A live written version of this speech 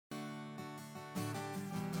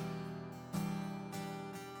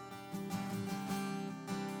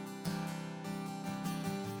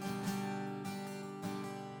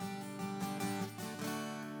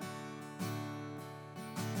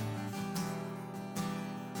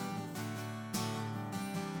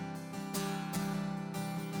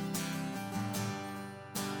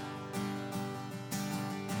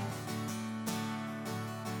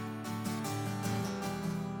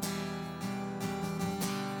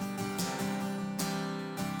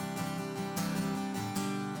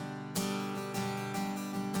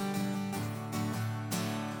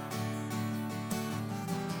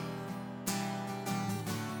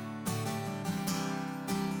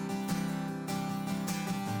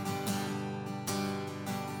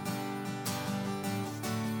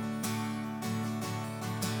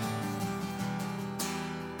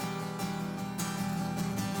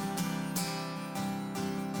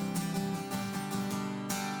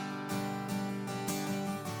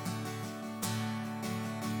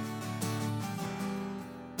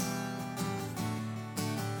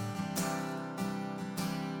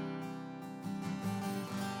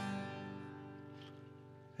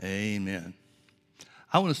Amen.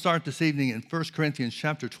 I want to start this evening in 1 Corinthians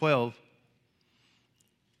chapter 12,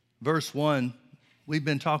 verse 1. We've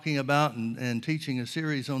been talking about and teaching a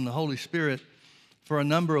series on the Holy Spirit for a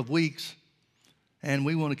number of weeks, and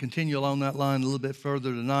we want to continue along that line a little bit further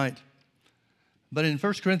tonight. But in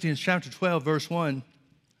 1 Corinthians chapter 12, verse 1,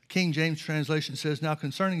 King James translation says, "Now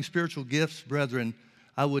concerning spiritual gifts, brethren,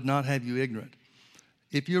 I would not have you ignorant."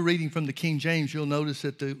 If you're reading from the King James, you'll notice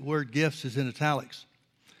that the word gifts is in italics.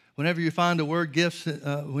 Whenever you find a word gifts,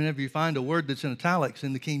 whenever you find a word that's in italics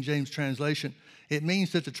in the King James translation, it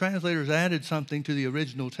means that the translators added something to the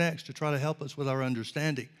original text to try to help us with our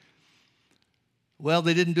understanding. Well,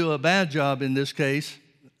 they didn't do a bad job in this case,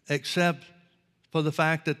 except for the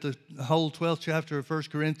fact that the whole 12th chapter of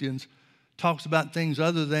 1 Corinthians talks about things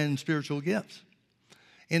other than spiritual gifts.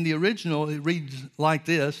 In the original, it reads like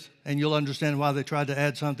this, and you'll understand why they tried to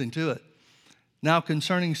add something to it. "Now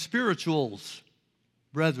concerning spirituals,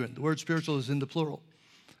 brethren," the word spiritual is in the plural.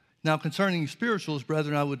 "Now concerning spirituals,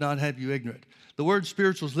 brethren, I would not have you ignorant." The word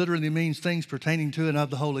spirituals literally means things pertaining to and of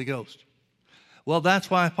the Holy Ghost. Well, that's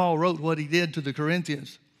why Paul wrote what he did to the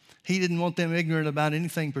Corinthians. He didn't want them ignorant about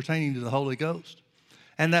anything pertaining to the Holy Ghost.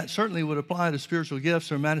 And that certainly would apply to spiritual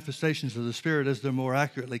gifts or manifestations of the Spirit, as they're more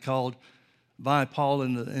accurately called by Paul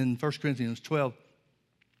in 1 Corinthians 12.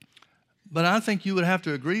 But I think you would have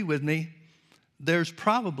to agree with me, there's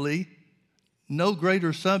probably no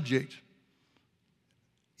greater subject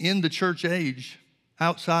in the church age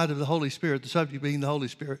outside of the Holy Spirit, the subject being the Holy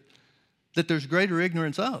Spirit, that there's greater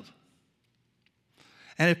ignorance of.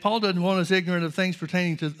 And if Paul doesn't want us ignorant of things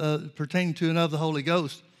pertaining to and of the Holy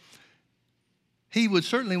Ghost, he would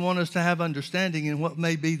certainly want us to have understanding in what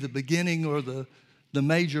may be the beginning or the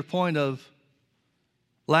major point of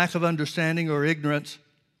lack of understanding or ignorance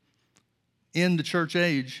in the church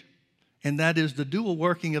age, and that is the dual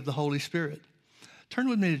working of the Holy Spirit. Turn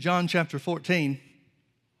with me to John chapter 14.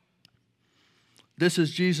 This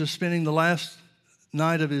is Jesus spending the last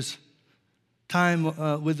night of his time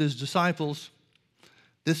with his disciples.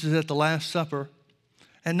 This is at the Last Supper.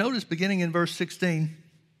 And notice beginning in verse 16,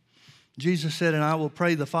 Jesus said, "And I will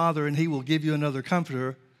pray the Father, and he will give you another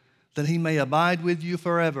comforter, that he may abide with you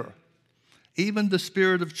forever, even the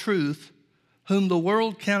Spirit of truth, whom the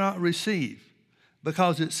world cannot receive,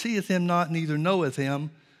 because it seeth him not, neither knoweth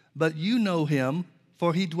him, but you know him,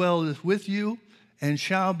 for he dwelleth with you and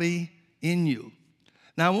shall be in you."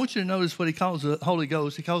 Now I want you to notice what he calls the Holy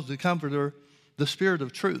Ghost. He calls the Comforter the Spirit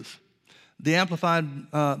of truth. The Amplified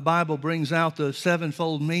Bible brings out the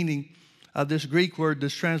sevenfold meaning of this Greek word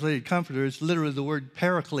that's translated comforter. It's literally the word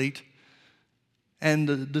paraclete. And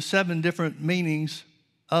the seven different meanings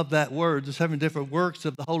of that word, the seven different works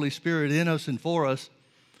of the Holy Spirit in us and for us,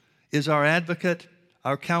 is our advocate,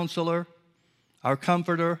 our counselor, our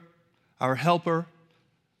comforter, our helper,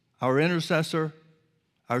 our intercessor,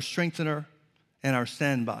 our strengthener, and our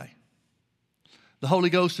standby. The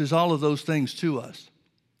Holy Ghost is all of those things to us.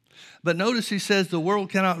 But notice he says the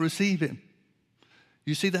world cannot receive him.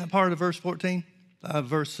 You see that part of verse 14?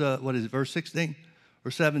 Verse 16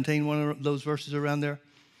 or 17, one of those verses around there?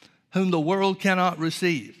 Whom the world cannot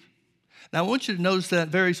receive. Now I want you to notice that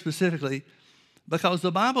very specifically, because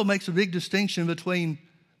the Bible makes a big distinction between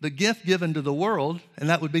the gift given to the world, and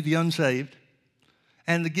that would be the unsaved,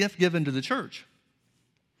 and the gift given to the church.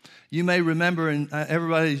 You may remember in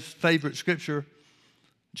everybody's favorite scripture,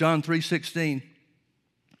 John 3:16,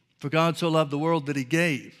 "For God so loved the world that he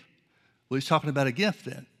gave." Well, he's talking about a gift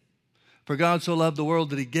then. "For God so loved the world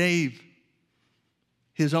that he gave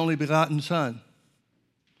his only begotten Son,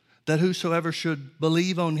 that whosoever should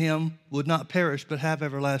believe on him would not perish but have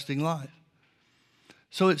everlasting life."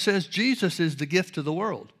 So it says Jesus is the gift to the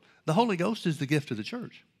world. The Holy Ghost is the gift to the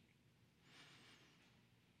church.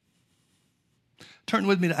 Turn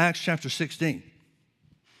with me to Acts chapter 16.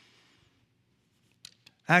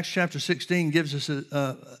 Acts chapter 16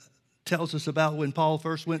 tells us about when Paul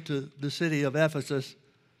first went to the city of Ephesus.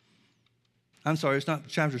 I'm sorry, it's not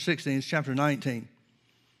chapter 16, it's chapter 19.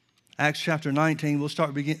 Acts chapter 19, we'll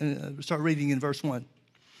start reading in verse 1.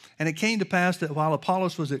 "And it came to pass that while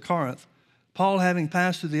Apollos was at Corinth, Paul, having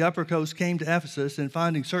passed through the upper coast, came to Ephesus, and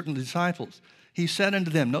finding certain disciples, he said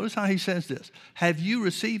unto them," notice how he says this, "Have you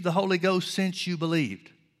received the Holy Ghost since you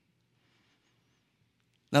believed?"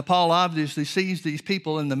 Now, Paul obviously sees these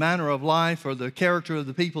people in the manner of life or the character of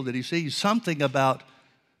the people that he sees. Something about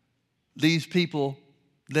these people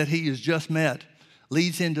that he has just met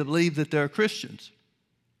leads him to believe that they're Christians.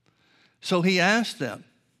 So he asked them,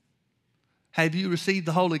 "Have you received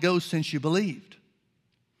the Holy Ghost since you believed?"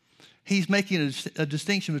 He's making a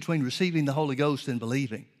distinction between receiving the Holy Ghost and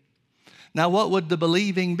believing. Now, what would the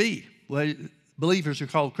believing be? Well, believers are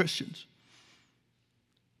called Christians.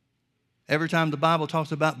 Every time the Bible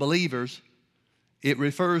talks about believers, it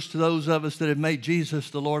refers to those of us that have made Jesus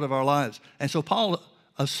the Lord of our lives. And so Paul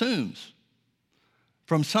assumes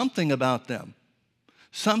from something about them,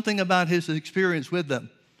 something about his experience with them,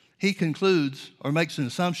 he concludes or makes an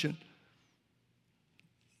assumption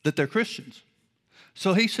that they're Christians.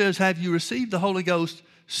 So he says, have you received the Holy Ghost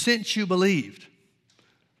since you believed?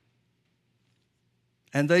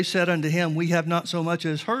 And they said unto him, we have not so much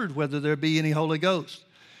as heard whether there be any Holy Ghost.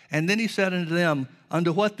 And then he said unto them,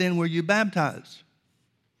 unto what then were you baptized?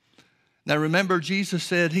 Now remember, Jesus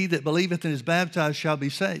said, he that believeth and is baptized shall be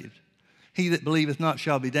saved. He that believeth not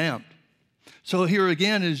shall be damned. So here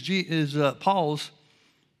again is Paul's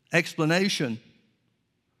explanation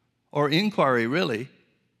or inquiry, really,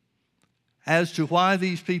 as to why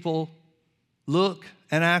these people look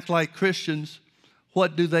and act like Christians.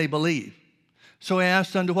 What do they believe? So he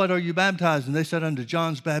asked, unto what are you baptized? And they said, unto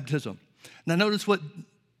John's baptism. Now notice what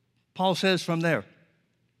Paul says from there.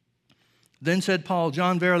 Then said Paul,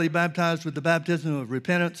 John verily baptized with the baptism of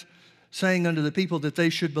repentance, saying unto the people that they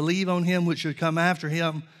should believe on him which should come after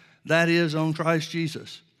him, that is, on Christ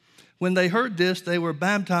Jesus. When they heard this, they were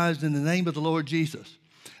baptized in the name of the Lord Jesus.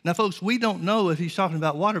 Now, folks, we don't know if he's talking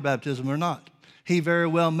about water baptism or not. He very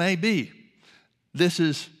well may be. This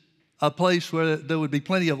is a place where there would be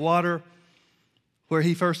plenty of water, where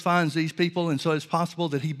he first finds these people, and so it's possible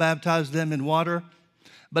that he baptized them in water.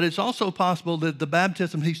 But it's also possible that the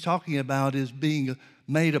baptism he's talking about is being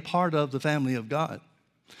made a part of the family of God.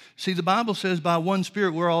 See, the Bible says by one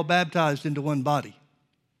Spirit we're all baptized into one body.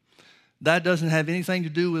 That doesn't have anything to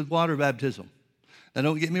do with water baptism. Now,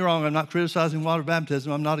 don't get me wrong, I'm not criticizing water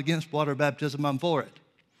baptism. I'm not against water baptism, I'm for it.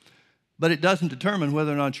 But it doesn't determine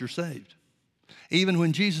whether or not you're saved. Even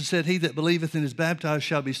when Jesus said, he that believeth and is baptized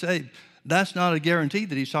shall be saved, that's not a guarantee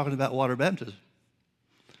that he's talking about water baptism.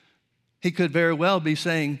 He could very well be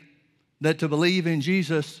saying that to believe in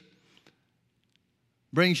Jesus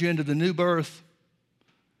brings you into the new birth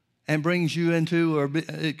and brings you into, or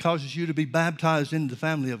it causes you to be baptized into the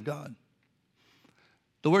family of God.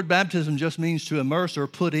 The word baptism just means to immerse or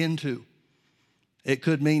put into. It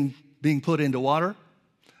could mean being put into water,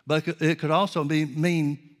 but it could also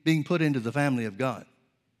mean being put into the family of God.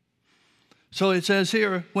 So it says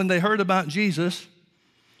here, when they heard about Jesus,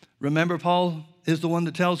 remember Paul is the one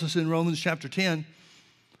that tells us in Romans chapter 10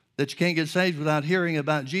 that you can't get saved without hearing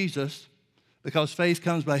about Jesus, because faith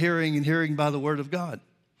comes by hearing and hearing by the word of God.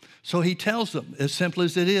 So he tells them, as simple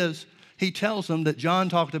as it is, he tells them that John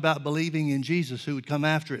talked about believing in Jesus who would come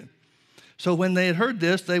after him. So when they had heard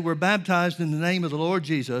this, they were baptized in the name of the Lord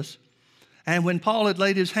Jesus. And when Paul had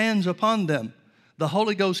laid his hands upon them, the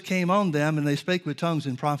Holy Ghost came on them, and they spake with tongues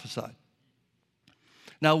and prophesied.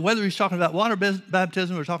 Now, whether he's talking about water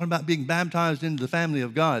baptism or talking about being baptized into the family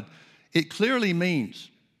of God, it clearly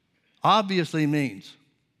means, obviously means,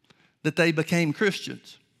 that they became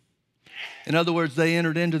Christians. In other words, they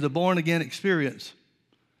entered into the born-again experience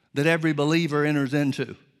that every believer enters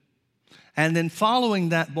into. And then following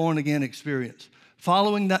that born-again experience,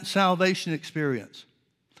 following that salvation experience,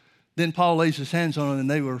 then Paul lays his hands on them,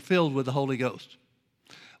 and they were filled with the Holy Ghost.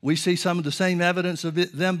 We see some of the same evidence of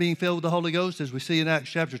them being filled with the Holy Ghost as we see in Acts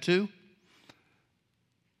chapter 2.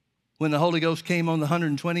 When the Holy Ghost came on the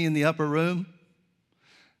 120 in the upper room,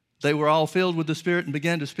 they were all filled with the Spirit and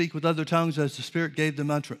began to speak with other tongues as the Spirit gave them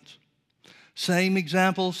utterance. Same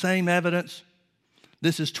example, same evidence.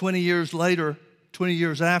 This is 20 years later, 20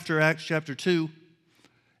 years after Acts chapter 2,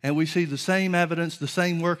 and we see the same evidence, the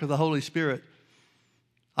same work of the Holy Spirit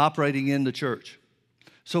operating in the church.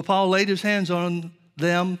 So Paul laid his hands on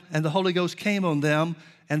them, and the Holy Ghost came on them,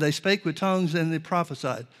 and they spake with tongues, and they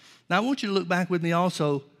prophesied. Now I want you to look back with me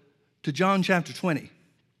also to John chapter 20.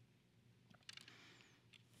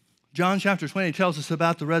 John chapter 20 tells us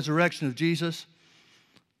about the resurrection of Jesus.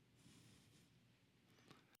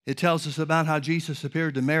 It tells us about how Jesus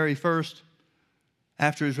appeared to Mary first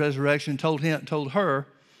after his resurrection, told her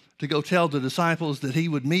to go tell the disciples that he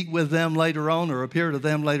would meet with them later on or appear to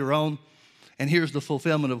them later on. And here's the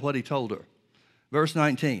fulfillment of what he told her. Verse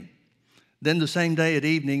 19, then the same day at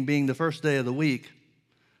evening, being the first day of the week,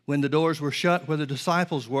 when the doors were shut where the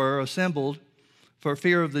disciples were assembled for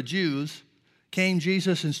fear of the Jews, came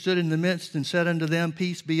Jesus and stood in the midst and said unto them,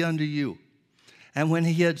 peace be unto you. And when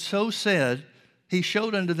he had so said, he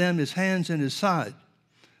showed unto them his hands and his side.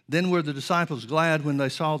 Then were the disciples glad when they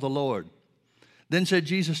saw the Lord. Then said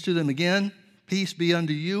Jesus to them again, peace be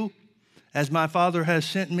unto you. As my Father has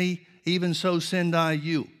sent me, even so send I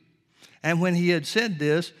you. And when he had said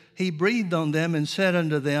this, he breathed on them and said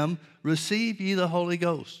unto them, receive ye the Holy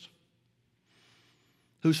Ghost.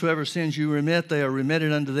 Whosoever sins you remit, they are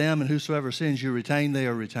remitted unto them, and whosoever sins you retain, they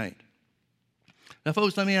are retained. Now,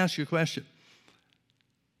 folks, let me ask you a question.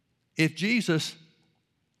 If Jesus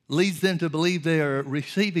leads them to believe they are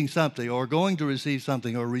receiving something or going to receive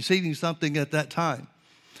something or receiving something at that time,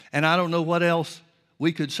 and I don't know what else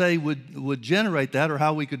we could say would generate that or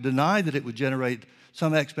how we could deny that it would generate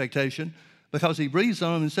some expectation, because he breathes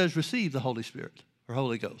on them and says, receive the Holy Spirit or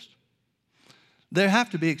Holy Ghost. They have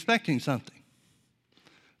to be expecting something.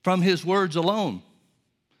 From his words alone,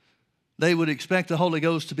 they would expect the Holy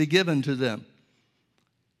Ghost to be given to them.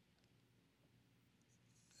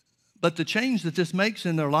 But the change that this makes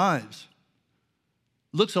in their lives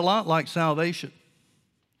looks a lot like salvation.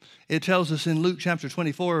 It tells us in Luke chapter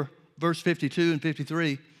 24, verse 52 and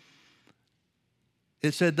 53,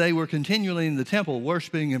 it said they were continually in the temple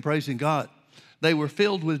worshiping and praising God. They were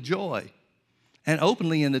filled with joy and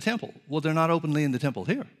openly in the temple. Well, they're not openly in the temple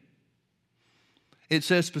here. It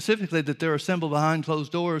says specifically that they're assembled behind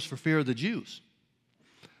closed doors for fear of the Jews.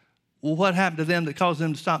 Well, what happened to them that caused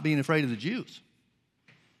them to stop being afraid of the Jews?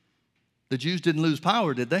 The Jews didn't lose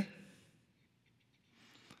power, did they?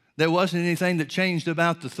 There wasn't anything that changed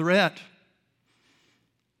about the threat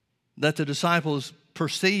that the disciples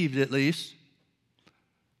perceived, at least,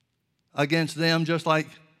 against them, just like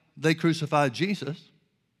they crucified Jesus.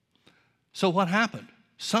 So what happened?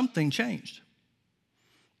 Something changed.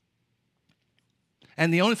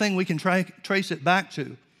 And the only thing we can trace it back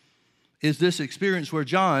to is this experience where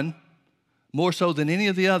John, more so than any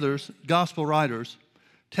of the others, gospel writers,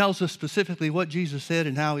 tells us specifically what Jesus said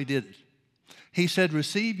and how he did it. He said,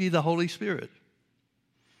 receive ye the Holy Spirit.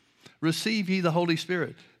 Receive ye the Holy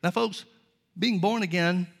Spirit. Now, folks, being born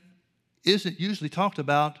again isn't usually talked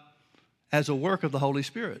about as a work of the Holy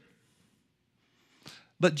Spirit.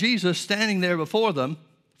 But Jesus standing there before them,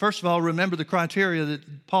 first of all, remember the criteria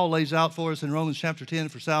that Paul lays out for us in Romans chapter 10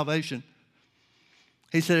 for salvation.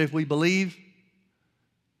 He said, if we believe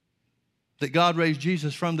that God raised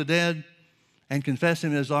Jesus from the dead and confess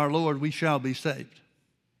him as our Lord, we shall be saved.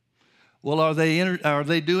 Well, are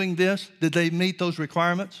they doing this? Did they meet those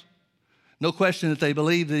requirements? No question that they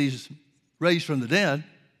believe that he's raised from the dead.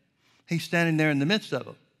 He's standing there in the midst of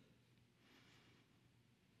them.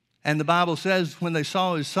 And the Bible says when they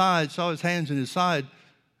saw his side, saw his hands in his side,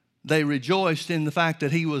 they rejoiced in the fact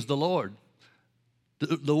that he was the Lord.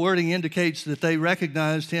 The wording indicates that they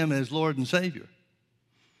recognized him as Lord and Savior.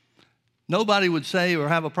 Nobody would say or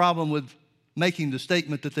have a problem with making the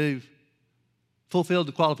statement that they've fulfilled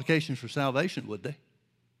the qualifications for salvation, would they?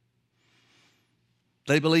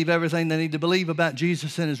 They believe everything they need to believe about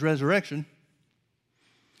Jesus and his resurrection.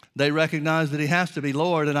 They recognize that he has to be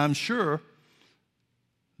Lord, and I'm sure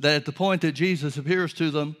that at the point that Jesus appears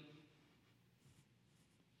to them,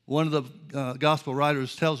 one of the gospel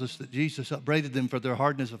writers tells us that Jesus upbraided them for their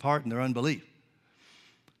hardness of heart and their unbelief.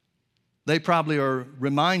 They probably are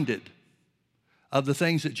reminded of the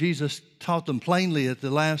things that Jesus taught them plainly at the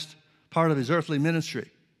last part of his earthly ministry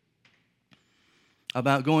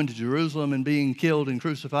about going to Jerusalem and being killed and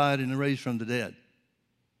crucified and raised from the dead.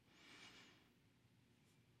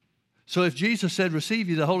 So if Jesus said, receive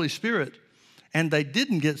you the Holy Spirit, and they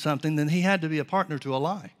didn't get something, then he had to be a partner to a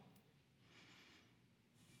lie.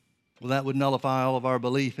 Well, that would nullify all of our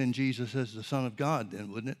belief in Jesus as the Son of God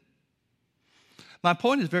then, wouldn't it? My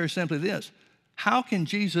point is very simply this. How can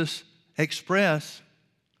Jesus express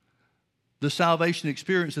the salvation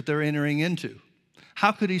experience that they're entering into?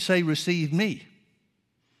 How could he say, receive me?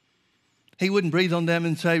 He wouldn't breathe on them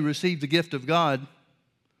and say, receive the gift of God.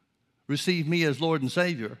 Receive me as Lord and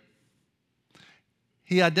Savior.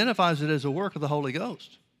 He identifies it as a work of the Holy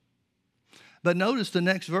Ghost. But notice the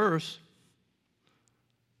next verse.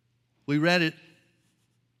 We read it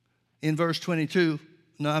in verse 23.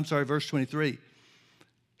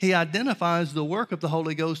 He identifies the work of the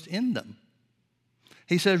Holy Ghost in them.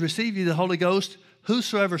 He says, receive ye the Holy Ghost.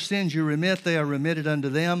 Whosoever sins you remit, they are remitted unto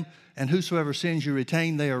them. And whosoever sins you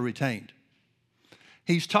retain, they are retained.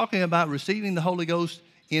 He's talking about receiving the Holy Ghost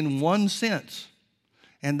in one sense,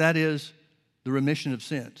 and that is the remission of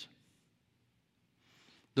sins.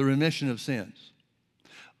 The remission of sins.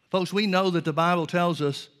 Folks, we know that the Bible tells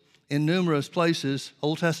us in numerous places,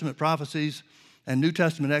 Old Testament prophecies and New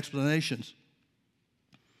Testament explanations,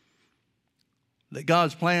 that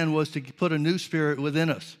God's plan was to put a new spirit within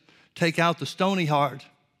us, take out the stony heart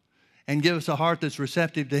and give us a heart that's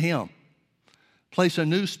receptive to him. Place a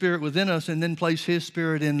new spirit within us and then place his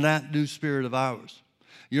spirit in that new spirit of ours.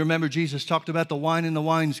 You remember Jesus talked about the wine in the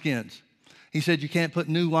wineskins. He said you can't put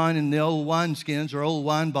new wine in the old wineskins or old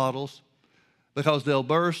wine bottles because they'll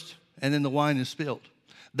burst and then the wine is spilled.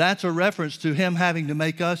 That's a reference to him having to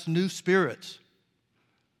make us new spirits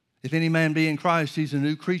If any man be in Christ, he's a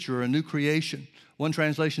new creature or a new creation. One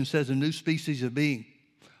translation says a new species of being.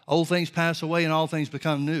 Old things pass away and all things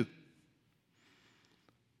become new.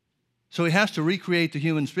 So he has to recreate the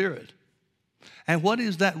human spirit. And what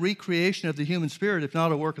is that recreation of the human spirit if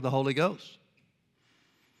not a work of the Holy Ghost?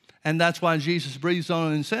 And that's why Jesus breathes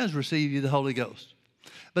on it and says, receive you the Holy Ghost.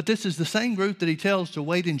 But this is the same group that he tells to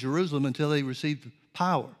wait in Jerusalem until they receive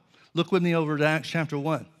power. Look with me over to Acts chapter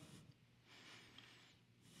 1.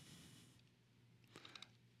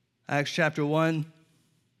 Acts chapter 1.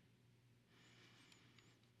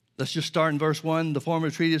 Let's just start in verse 1. The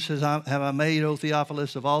former treatise says, have I made, O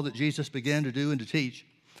Theophilus, of all that Jesus began to do and to teach.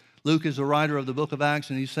 Luke is the writer of the book of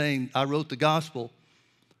Acts, and he's saying, I wrote the gospel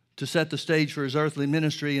to set the stage for his earthly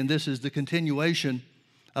ministry, and this is the continuation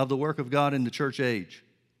of the work of God in the church age.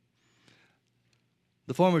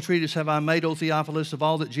 The former treatise have I made, O Theophilus, of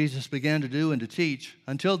all that Jesus began to do and to teach,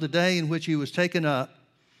 until the day in which he was taken up.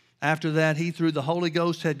 After that, he, through the Holy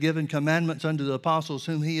Ghost, had given commandments unto the apostles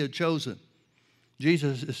whom he had chosen.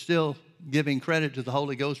 Jesus is still giving credit to the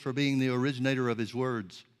Holy Ghost for being the originator of his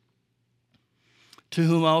words. To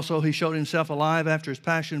whom also he showed himself alive after his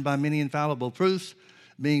passion by many infallible proofs,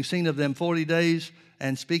 being seen of them 40 days,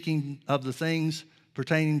 and speaking of the things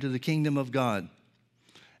pertaining to the kingdom of God.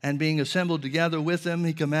 And being assembled together with them,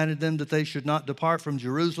 he commanded them that they should not depart from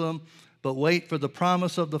Jerusalem, but wait for the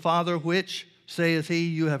promise of the Father, which, saith he,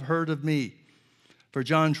 you have heard of me. For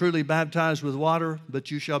John truly baptized with water, but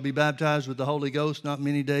you shall be baptized with the Holy Ghost not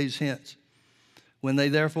many days hence. When they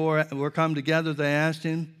therefore were come together, they asked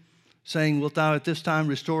him, saying, wilt thou at this time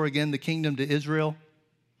restore again the kingdom to Israel?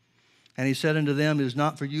 And he said unto them, it is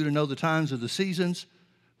not for you to know the times or the seasons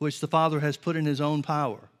which the Father has put in his own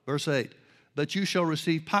power. Verse 8, but you shall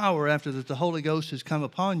receive power after that the Holy Ghost has come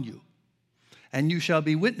upon you. And you shall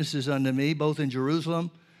be witnesses unto me, both in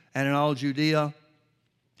Jerusalem and in all Judea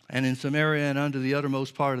and in Samaria and unto the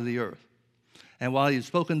uttermost part of the earth. And while he had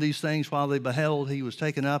spoken these things, while they beheld, he was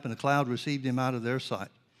taken up, and a cloud received him out of their sight.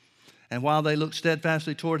 And while they looked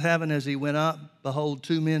steadfastly toward heaven as he went up, behold,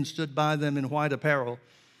 two men stood by them in white apparel,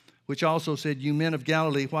 which also said, you men of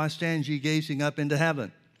Galilee, why stand ye gazing up into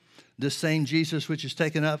heaven? This same Jesus which is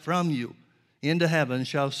taken up from you into heaven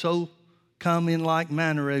shall so come in like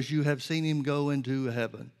manner as you have seen him go into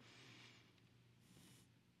heaven.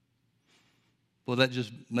 Well, that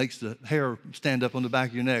just makes the hair stand up on the back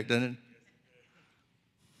of your neck, doesn't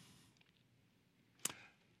it?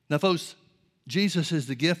 Now, folks, Jesus is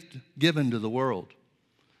the gift given to the world.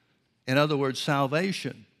 In other words,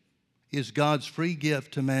 salvation is God's free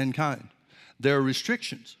gift to mankind. There are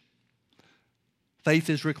restrictions. Faith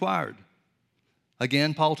is required.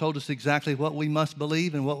 Again, Paul told us exactly what we must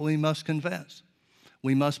believe and what we must confess.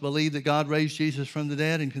 We must believe that God raised Jesus from the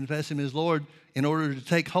dead and confess him as Lord in order to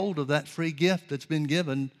take hold of that free gift that's been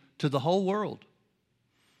given to the whole world.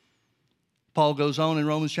 Paul goes on in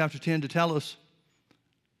Romans chapter 10 to tell us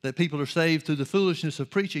that people are saved through the foolishness of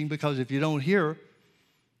preaching, because if you don't hear,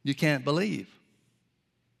 you can't believe.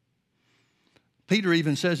 Peter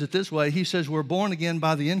even says it this way. He says, we're born again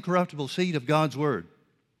by the incorruptible seed of God's word.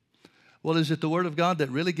 Well, is it the word of God that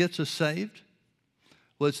really gets us saved?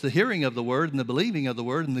 Well, it's the hearing of the word and the believing of the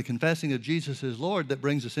word and the confessing of Jesus as Lord that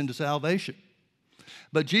brings us into salvation.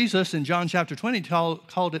 But Jesus in John chapter 20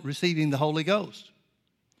 called it receiving the Holy Ghost.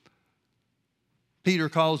 Peter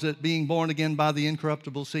calls it being born again by the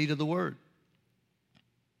incorruptible seed of the word.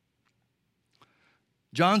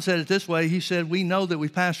 John said it this way. He said, we know that we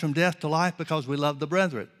pass from death to life because we love the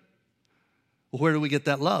brethren. Well, where do we get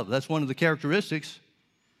that love? That's one of the characteristics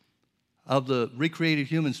of the recreated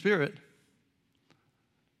human spirit.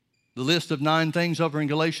 The list of 9 things over in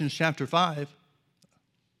Galatians chapter 5.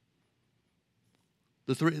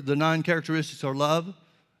 The 9 characteristics are love,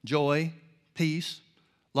 joy, peace,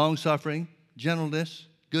 long-suffering, gentleness,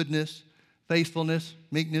 goodness, faithfulness,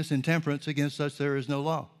 meekness, and temperance. Against such there is no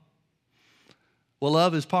law. Well,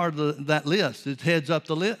 love is part of that list. It heads up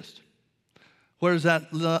the list. Where does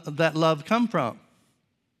that love come from?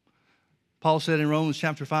 Paul said in Romans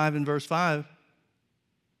chapter 5 and verse 5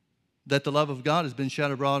 that the love of God has been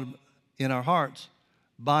shed abroad in our hearts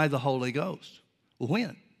by the Holy Ghost. Well,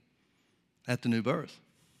 when? At the new birth.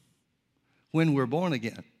 When we're born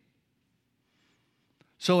again.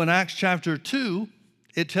 So in Acts chapter 2,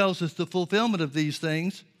 it tells us the fulfillment of these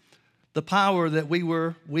things, the power that we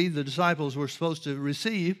the disciples were supposed to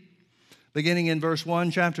receive, beginning in verse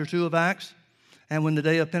 1, chapter 2 of Acts. And when the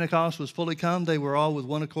day of Pentecost was fully come, they were all with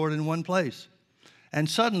one accord in one place. And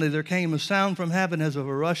suddenly there came a sound from heaven as of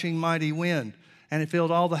a rushing mighty wind, and it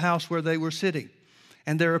filled all the house where they were sitting.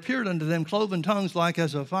 And there appeared unto them cloven tongues like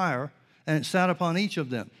as of fire, and it sat upon each of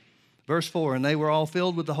them. Verse 4, and they were all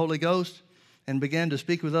filled with the Holy Ghost and began to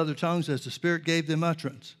speak with other tongues as the Spirit gave them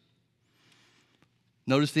utterance.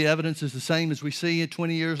 Notice the evidence is the same as we see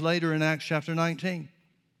 20 years later in Acts chapter 19.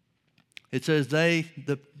 It says they,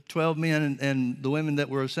 the 12 men and the women that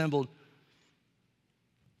were assembled,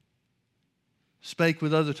 spake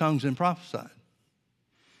with other tongues and prophesied.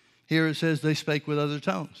 Here it says they spake with other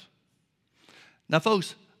tongues. Now,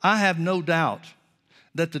 folks, I have no doubt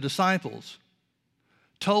that the disciples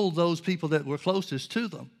told those people that were closest to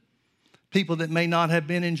them, people that may not have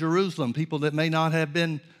been in Jerusalem, people that may not have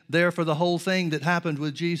been there for the whole thing that happened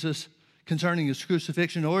with Jesus concerning his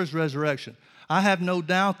crucifixion or his resurrection. I have no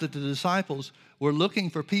doubt that the disciples were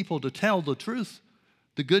looking for people to tell the truth,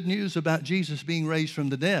 the good news about Jesus being raised from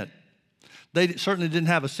the dead. They certainly didn't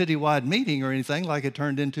have a citywide meeting or anything like it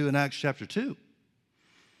turned into in Acts chapter 2.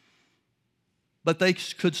 But they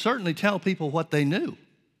could certainly tell people what they knew.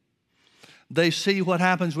 They see what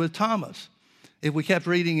happens with Thomas. If we kept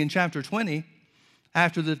reading in chapter 20,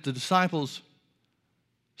 after the disciples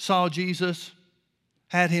saw Jesus,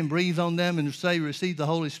 had him breathe on them and say, receive the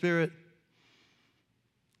Holy Spirit,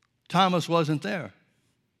 Thomas wasn't there.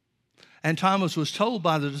 And Thomas was told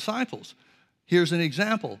by the disciples, here's an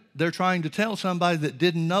example. They're trying to tell somebody that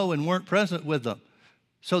didn't know and weren't present with them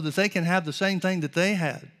so that they can have the same thing that they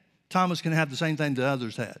had. Thomas can have the same thing that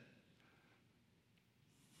others had.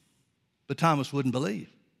 But Thomas wouldn't believe.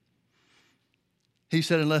 He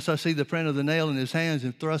said, unless I see the print of the nail in his hands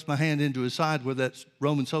and thrust my hand into his side where that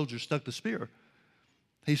Roman soldier stuck the spear,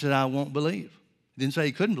 he said, I won't believe. He didn't say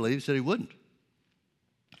he couldn't believe, he said he wouldn't.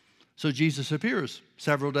 So Jesus appears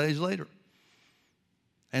several days later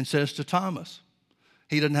and says to Thomas,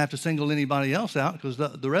 he doesn't have to single anybody else out because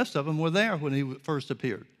the rest of them were there when he first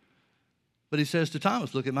appeared. But he says to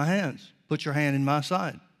Thomas, look at my hands. Put your hand in my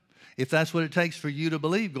side. If that's what it takes for you to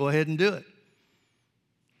believe, go ahead and do it.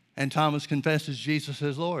 And Thomas confesses Jesus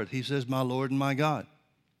as Lord. He says, my Lord and my God.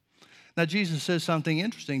 Now, Jesus says something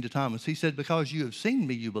interesting to Thomas. He said, because you have seen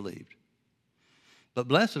me, you believed. But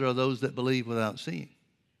blessed are those that believe without seeing.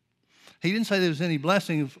 He didn't say there was any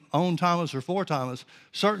blessing on Thomas or for Thomas.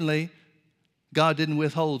 Certainly, God didn't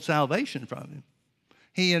withhold salvation from him.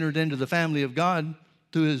 He entered into the family of God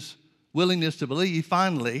through his willingness to believe,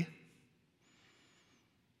 finally.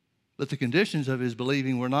 But the conditions of his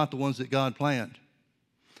believing were not the ones that God planned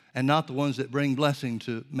and not the ones that bring blessing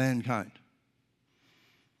to mankind.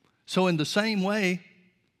 So in the same way,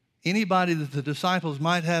 anybody that the disciples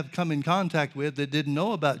might have come in contact with that didn't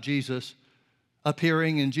know about Jesus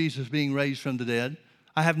appearing and Jesus being raised from the dead,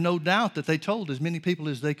 I have no doubt that they told as many people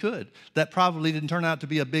as they could. That probably didn't turn out to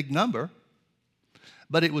be a big number,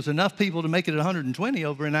 but it was enough people to make it 120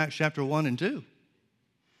 over in Acts chapter 1 and 2.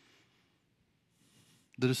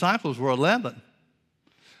 The disciples were 11.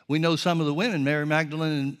 We know some of the women, Mary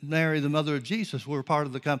Magdalene and Mary, the mother of Jesus, were part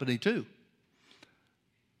of the company too.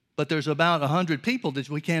 But there's about 100 people that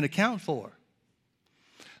we can't account for.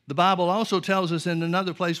 The Bible also tells us in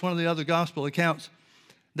another place, one of the other gospel accounts,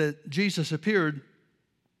 that Jesus appeared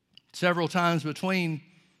several times between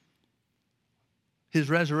his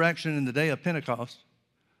resurrection and the day of Pentecost.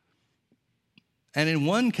 And in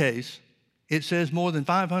one case, it says more than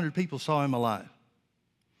 500 people saw him alive.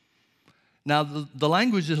 Now, the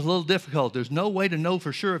language is a little difficult. There's no way to know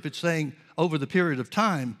for sure if it's saying over the period of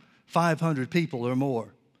time, 500 people or more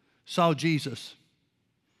saw Jesus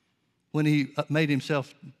when he made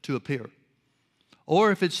himself to appear.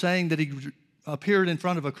 Or if it's saying that he appeared in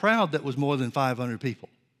front of a crowd that was more than 500 people.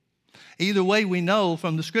 Either way, we know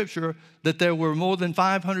from the scripture that there were more than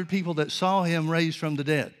 500 people that saw him raised from the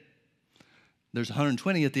dead. There's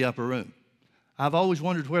 120 at the upper room. I've always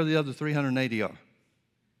wondered where the other 380 are.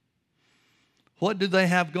 What do they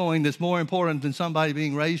have going that's more important than somebody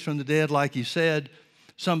being raised from the dead, like he said,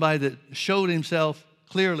 somebody that showed himself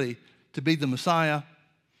clearly to be the Messiah,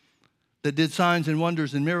 that did signs and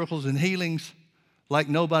wonders and miracles and healings like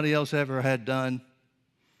nobody else ever had done?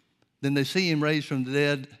 Then they see him raised from the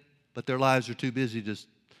dead, but their lives are too busy to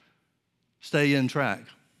stay in track,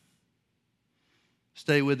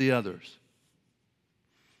 stay with the others.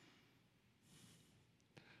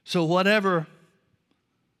 So whatever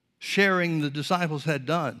sharing the disciples had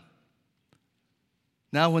done,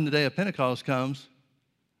 now when the day of Pentecost comes,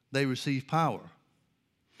 they receive power.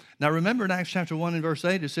 Now remember in Acts chapter 1 and verse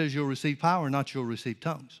 8, it says you'll receive power, not you'll receive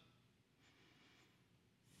tongues.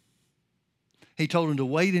 He told them to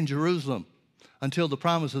wait in Jerusalem until the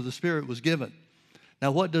promise of the Spirit was given.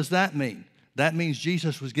 Now what does that mean? That means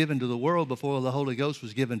Jesus was given to the world before the Holy Ghost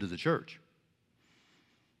was given to the church.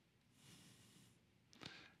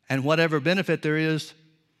 And whatever benefit there is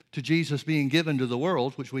to Jesus being given to the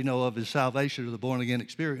world, which we know of as salvation or the born-again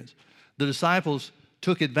experience, The disciples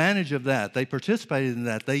took advantage of that. They participated in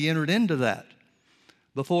that. They entered into that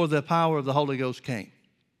before the power of the Holy Ghost came.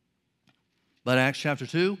 But Acts chapter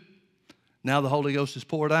 2, now the Holy Ghost is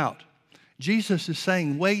poured out. Jesus is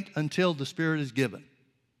saying, wait until the Spirit is given.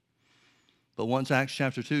 But once Acts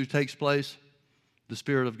chapter 2 takes place, the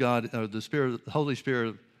Spirit of God, or the Holy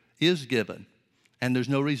Spirit is given. And there's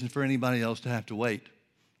no reason for anybody else to have to wait,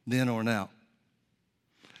 then or now.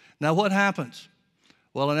 Now what happens?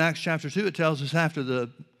 Well, in Acts chapter 2, it tells us after the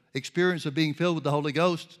experience of being filled with the Holy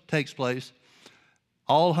Ghost takes place,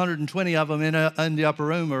 all 120 of them in the upper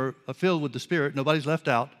room are filled with the Spirit. Nobody's left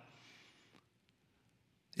out.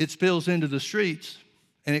 It spills into the streets,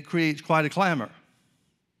 and it creates quite a clamor.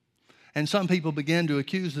 And some people begin to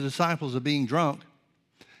accuse the disciples of being drunk.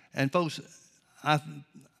 And folks,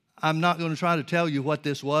 I'm not going to try to tell you what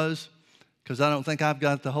this was, because I don't think I've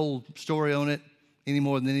got the whole story on it any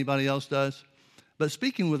more than anybody else does. But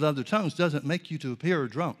speaking with other tongues doesn't make you to appear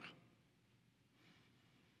drunk.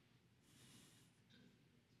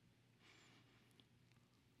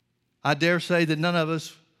 I dare say that none of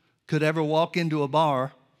us could ever walk into a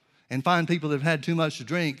bar and find people that have had too much to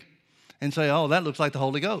drink and say, oh, that looks like the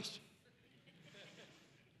Holy Ghost.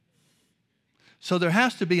 So there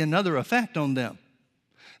has to be another effect on them.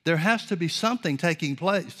 There has to be something taking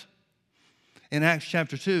place in Acts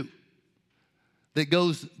chapter 2 that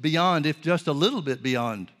goes beyond, if just a little bit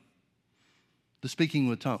beyond, the speaking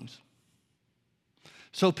with tongues.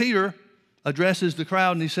 So Peter addresses the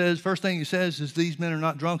crowd and he says, first thing he says is, these men are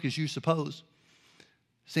not drunk as you suppose,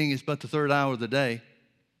 seeing it's but the third hour of the day.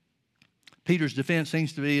 Peter's defense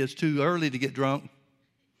seems to be it's too early to get drunk,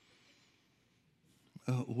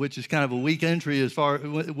 which is kind of a weak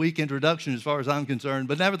introduction as far as I'm concerned.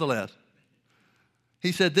 But nevertheless,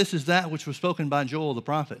 he said, this is that which was spoken by Joel the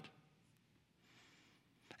prophet.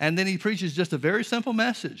 And then he preaches just a very simple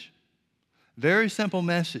message. Very simple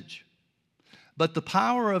message. But the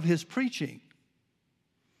power of his preaching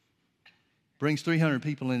brings 3,000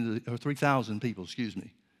 people into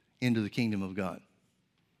the kingdom of God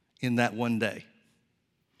in that one day.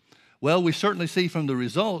 Well, we certainly see from the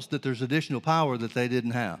results that there's additional power that they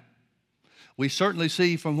didn't have. We certainly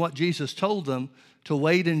see from what Jesus told them to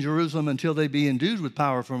wait in Jerusalem until they be endued with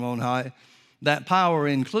power from on high. That power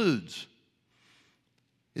includes,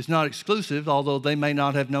 it's not exclusive, although they may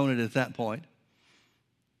not have known it at that point,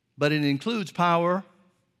 but it includes power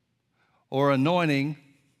or anointing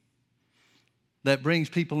that brings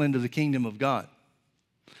people into the kingdom of God.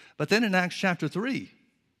 But then in Acts chapter 3,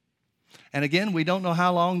 and again, we don't know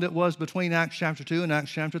how long that was between Acts chapter 2 and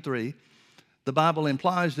Acts chapter 3. The Bible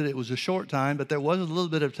implies that it was a short time, but there was a little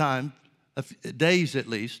bit of time, days at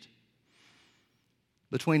least,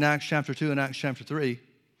 between Acts chapter 2 and Acts chapter 3.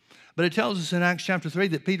 But it tells us in Acts chapter 3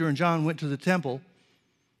 that Peter and John went to the temple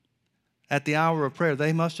at the hour of prayer.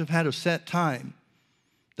 They must have had a set time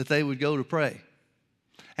that they would go to pray.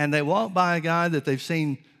 And they walked by a guy that they've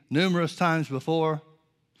seen numerous times before.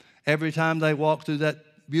 Every time they walk through that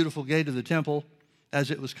beautiful gate of the temple, as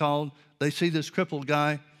it was called, they see this crippled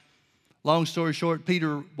guy. Long story short,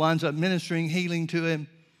 Peter winds up ministering, healing to him.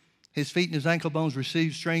 His feet and his ankle bones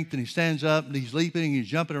receive strength, and he stands up, and he's leaping, he's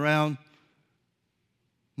jumping around,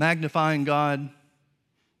 magnifying God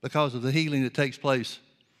because of the healing that takes place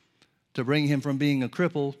to bring him from being a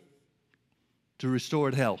cripple to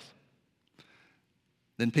restored health.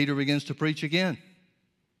 Then Peter begins to preach again.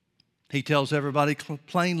 He tells everybody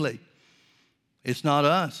plainly, it's not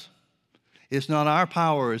us. It's not our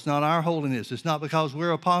power. It's not our holiness. It's not because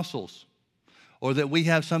we're apostles or that we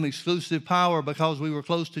have some exclusive power because we were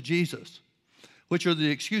close to Jesus, which are the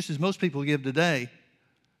excuses most people give today,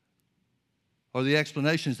 or the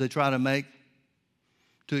explanations they try to make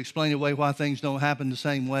to explain away why things don't happen the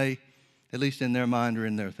same way, at least in their mind or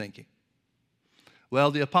in their thinking. Well,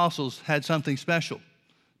 the apostles had something special.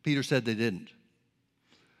 Peter said they didn't.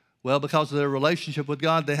 Well, because of their relationship with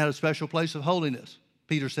God, they had a special place of holiness.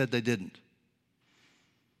 Peter said they didn't.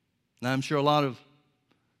 Now, I'm sure a lot of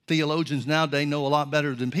theologians nowadays know a lot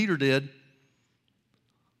better than Peter did,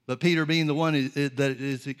 but Peter, being the one that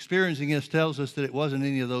is experiencing this, tells us that it wasn't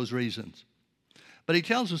any of those reasons. But he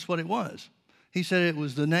tells us what it was. He said it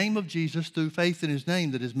was the name of Jesus through faith in his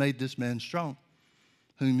name that has made this man strong,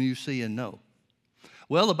 whom you see and know.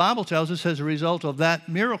 Well, the Bible tells us as a result of that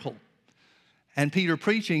miracle, and Peter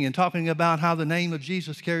preaching and talking about how the name of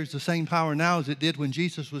Jesus carries the same power now as it did when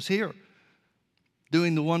Jesus was here,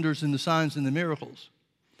 doing the wonders and the signs and the miracles,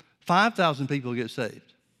 5,000 people get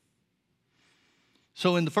saved.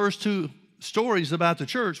 So in the first two stories about the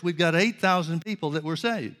church, we've got 8,000 people that were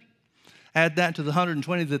saved. Add that to the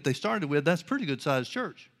 120 that they started with, that's a pretty good-sized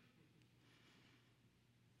church.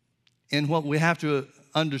 in what we have to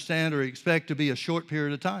understand or expect to be a short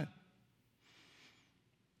period of time.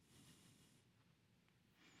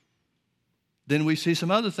 Then we see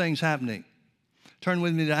some other things happening. Turn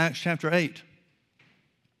with me to Acts chapter 8.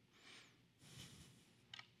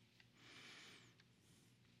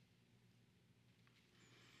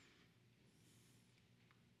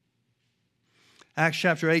 Acts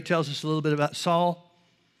chapter 8 tells us a little bit about Saul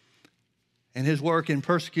and his work in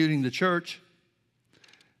persecuting the church.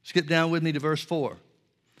 Skip down with me to verse 4.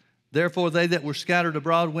 Therefore they that were scattered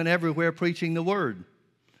abroad went everywhere preaching the word.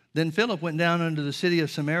 Then Philip went down unto the city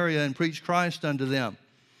of Samaria and preached Christ unto them.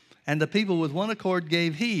 And the people with one accord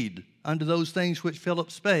gave heed unto those things which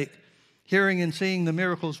Philip spake, hearing and seeing the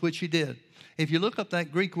miracles which he did. If you look up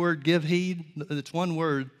that Greek word, give heed, it's one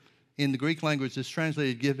word in the Greek language that's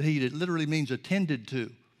translated give heed. It literally means attended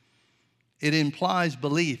to. It implies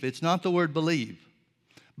belief. It's not the word believe,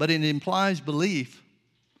 but it implies belief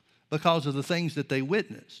because of the things that they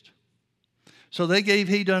witnessed. So they gave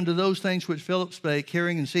heed unto those things which Philip spake,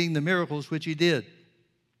 hearing and seeing the miracles which he did.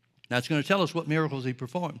 Now it's going to tell us what miracles he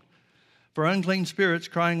performed. For unclean spirits,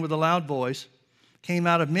 crying with a loud voice, came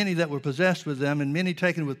out of many that were possessed with them, and many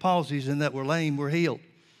taken with palsies, and that were lame were healed.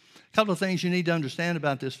 A couple of things you need to understand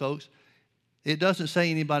about this, folks. It doesn't say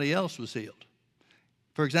anybody else was healed.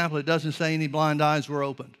 For example, it doesn't say any blind eyes were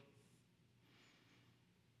opened.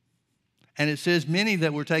 And it says many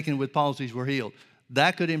that were taken with palsies were healed.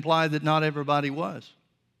 That could imply that not everybody was.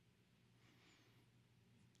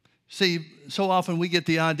 See, so often we get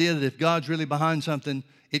the idea that if God's really behind something,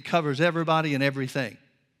 it covers everybody and everything.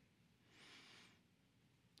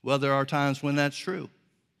 Well, there are times when that's true.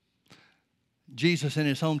 Jesus in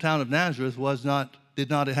his hometown of Nazareth did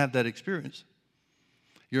not have that experience.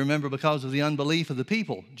 You remember, because of the unbelief of the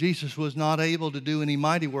people, Jesus was not able to do any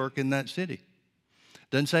mighty work in that city.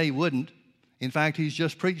 Doesn't say he wouldn't. In fact, he's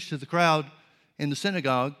just preached to the crowd in the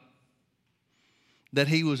synagogue that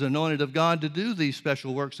he was anointed of God to do these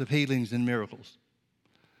special works of healings and miracles.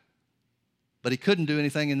 But he couldn't do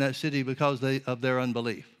anything in that city because of their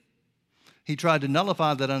unbelief. He tried to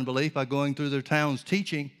nullify that unbelief by going through their towns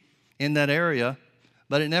teaching in that area,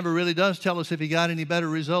 but it never really does tell us if he got any better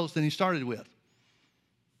results than he started with.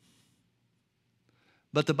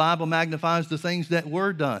 But the Bible magnifies the things that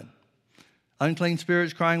were done. Unclean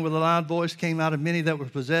spirits crying with a loud voice came out of many that were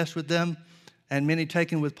possessed with them, and many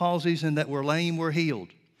taken with palsies, and that were lame were healed.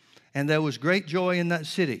 And there was great joy in that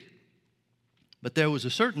city. But there was a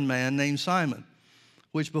certain man named Simon,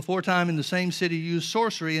 which before time in the same city used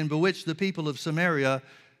sorcery and bewitched the people of Samaria,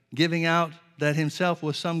 giving out that himself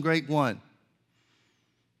was some great one,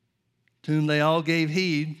 to whom they all gave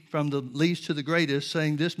heed, from the least to the greatest,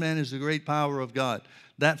 saying, this man is the great power of God.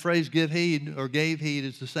 That phrase, give heed, or gave heed,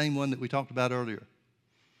 is the same one that we talked about earlier.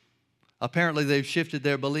 Apparently, they've shifted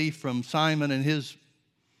their belief from Simon and his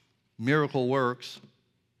miracle works,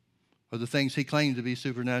 or the things he claimed to be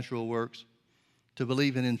supernatural works, to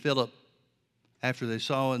believing in Philip after they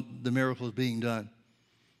saw the miracles being done.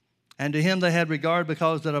 And to him they had regard,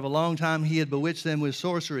 because that of a long time he had bewitched them with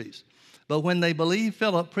sorceries. But when they believed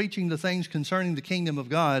Philip preaching the things concerning the kingdom of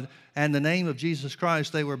God and the name of Jesus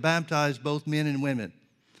Christ, they were baptized, both men and women.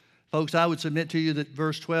 Folks, I would submit to you that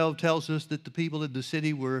verse 12 tells us that the people of the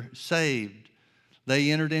city were saved.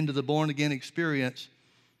 They entered into the born-again experience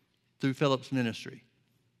through Philip's ministry.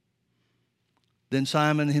 Then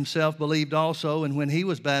Simon himself believed also, and when he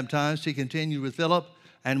was baptized, he continued with Philip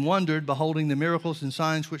and wondered, beholding the miracles and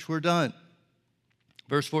signs which were done.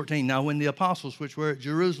 Verse 14, now when the apostles which were at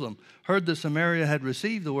Jerusalem heard that Samaria had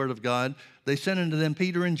received the word of God, they sent unto them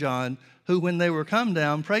Peter and John, who when they were come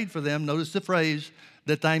down prayed for them, notice the phrase,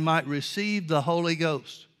 that they might receive the Holy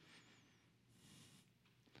Ghost.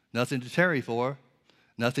 Nothing to tarry for,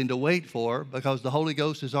 nothing to wait for, because the Holy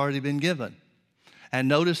Ghost has already been given. And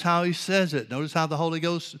notice how he says it. Notice how the Holy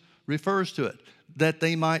Ghost refers to it, that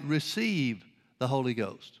they might receive the Holy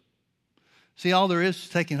Ghost. See, all there is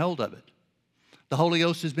taking hold of it. The Holy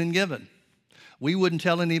Ghost has been given. We wouldn't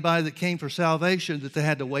tell anybody that came for salvation that they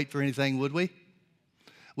had to wait for anything, would we?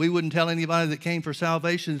 We wouldn't tell anybody that came for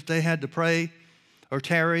salvation that they had to pray or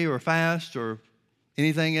tarry or fast or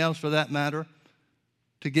anything else for that matter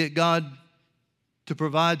to get God to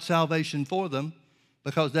provide salvation for them,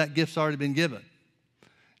 because that gift's already been given.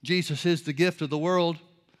 Jesus is the gift of the world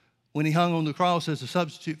when he hung on the cross as a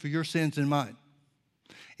substitute for your sins and mine.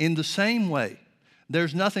 In the same way,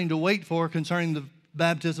 there's nothing to wait for concerning the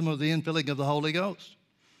baptism of the infilling of the Holy Ghost.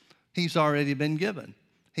 He's already been given.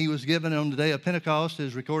 He was given on the day of Pentecost,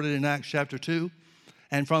 as recorded in Acts chapter 2.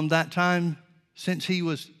 And from that time, since he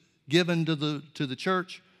was given to the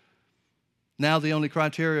church, now the only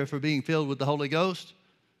criteria for being filled with the Holy Ghost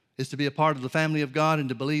is to be a part of the family of God and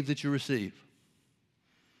to believe that you receive.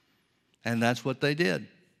 And that's what they did.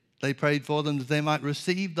 They prayed for them that they might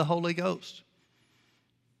receive the Holy Ghost.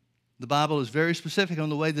 The Bible is very specific on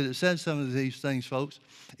the way that it says some of these things, folks.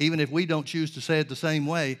 Even if we don't choose to say it the same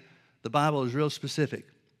way, the Bible is real specific.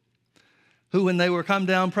 Who, when they were come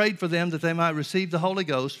down, prayed for them that they might receive the Holy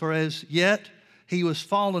Ghost, for as yet he was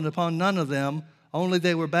fallen upon none of them, only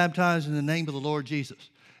they were baptized in the name of the Lord Jesus.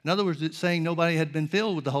 In other words, it's saying nobody had been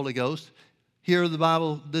filled with the Holy Ghost. Here the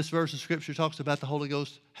Bible, this verse of Scripture talks about the Holy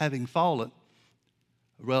Ghost having fallen.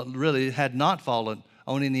 Well, really, it had not fallen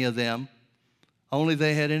on any of them. Only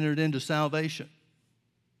they had entered into salvation.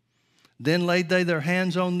 Then laid they their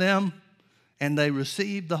hands on them, and they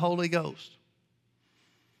received the Holy Ghost.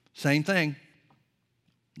 Same thing.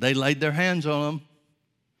 They laid their hands on them,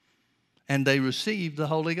 and they received the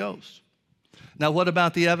Holy Ghost. Now, what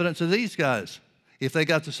about the evidence of these guys? If they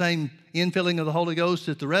got the same infilling of the Holy Ghost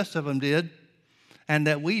that the rest of them did, and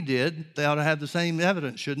that we did, they ought to have the same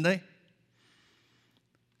evidence, shouldn't they?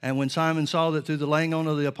 And when Simon saw that through the laying on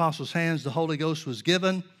of the apostles' hands the Holy Ghost was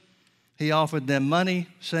given, he offered them money,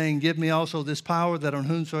 saying, Give me also this power, that on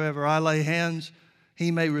whomsoever I lay hands, he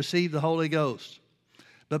may receive the Holy Ghost.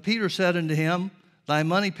 But Peter said unto him, Thy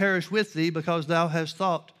money perish with thee, because thou hast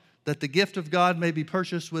thought that the gift of God may be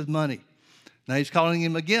purchased with money. Now he's calling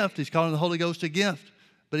him a gift. He's calling the Holy Ghost a gift.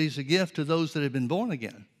 But he's a gift to those that have been born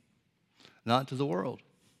again, not to the world.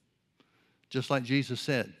 Just like Jesus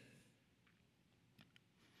said.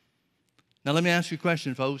 Now let me ask you a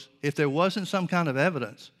question, folks. If there wasn't some kind of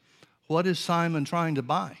evidence, what is Simon trying to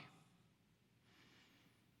buy?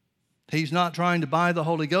 He's not trying to buy the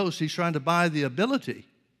Holy Ghost. He's trying to buy the ability,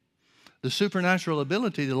 the supernatural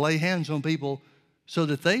ability to lay hands on people so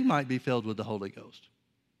that they might be filled with the Holy Ghost.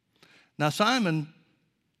 Now, Simon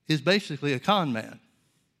is basically a con man.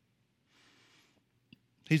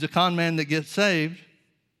 He's a con man that gets saved.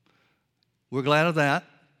 We're glad of that.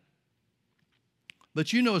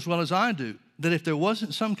 But you know as well as I do that if there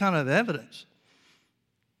wasn't some kind of evidence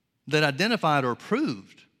that identified or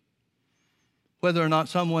proved whether or not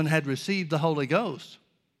someone had received the Holy Ghost,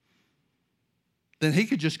 then he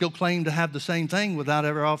could just go claim to have the same thing without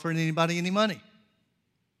ever offering anybody any money.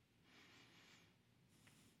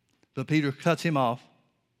 But Peter cuts him off.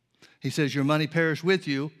 He says, Your money perish with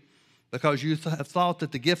you, because you have thought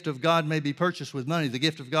that the gift of God may be purchased with money. The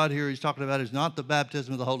gift of God here he's talking about is not the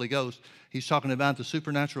baptism of the Holy Ghost. He's talking about the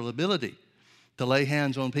supernatural ability to lay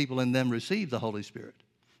hands on people and them receive the Holy Spirit.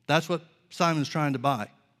 That's what Simon's trying to buy.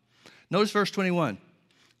 Notice verse 21.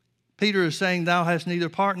 Peter is saying, Thou hast neither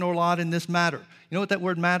part nor lot in this matter. You know what that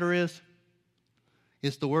word matter is?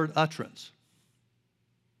 It's the word utterance.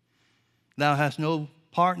 Thou hast no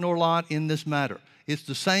part nor lot in this matter. It's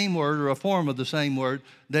the same word, or a form of the same word,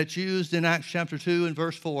 that's used in Acts chapter 2 and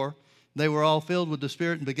verse 4. They were all filled with the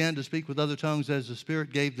Spirit and began to speak with other tongues as the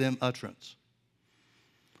Spirit gave them utterance.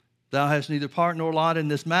 Thou hast neither part nor lot in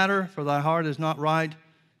this matter, for thy heart is not right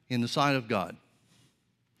in the sight of God.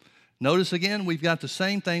 Notice again, we've got the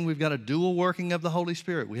same thing. We've got a dual working of the Holy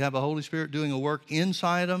Spirit. We have a Holy Spirit doing a work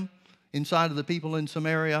inside them, inside of the people in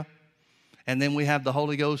Samaria. And then we have the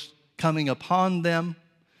Holy Ghost coming upon them,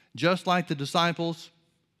 just like the disciples,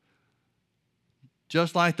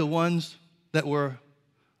 just like the ones that were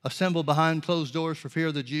assembled behind closed doors for fear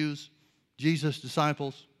of the Jews, Jesus'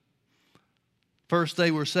 disciples. First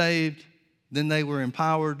they were saved, then they were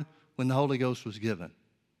empowered when the Holy Ghost was given.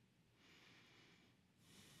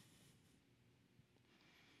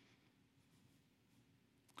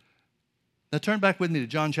 Now turn back with me to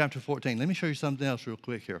John chapter 14. Let me show you something else real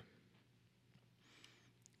quick here.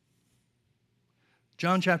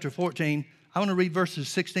 John chapter 14, I want to read verses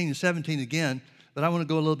 16 and 17 again, but I want to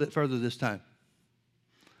go a little bit further this time.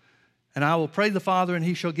 And I will pray the Father, and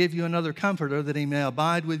he shall give you another comforter, that he may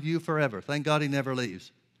abide with you forever. Thank God he never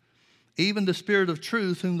leaves. Even the Spirit of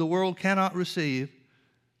truth, whom the world cannot receive,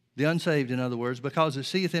 the unsaved in other words, because it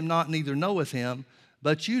seeth him not, neither knoweth him,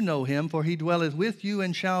 but you know him, for he dwelleth with you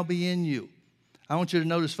and shall be in you. I want you to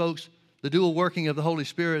notice, folks, the dual working of the Holy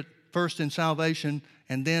Spirit, first in salvation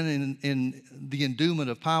and then in the endowment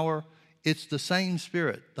of power. It's the same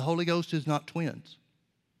Spirit. The Holy Ghost is not twins.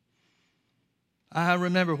 I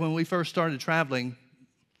remember when we first started traveling,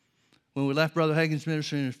 when we left Brother Hagin's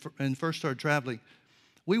ministry and first started traveling,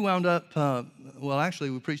 we wound up, well, actually,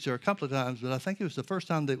 we preached there a couple of times, but I think it was the first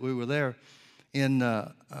time that we were there in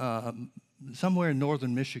somewhere in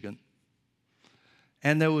northern Michigan.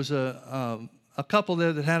 And there was a couple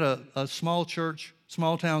there that had a small church,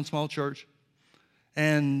 small town, small church,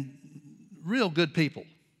 and real good people,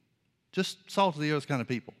 just salt of the earth kind of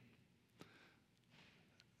people.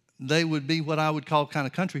 they would be what I would call kind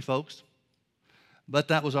of country folks. But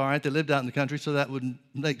that was all right. They lived out in the country, so that would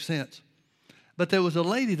make sense. But there was a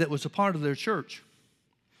lady that was a part of their church.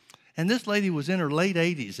 And this lady was in her late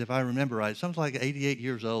 80s, if I remember right. Something like 88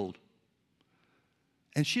 years old.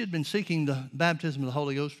 And she had been seeking the baptism of the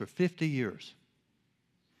Holy Ghost for 50 years.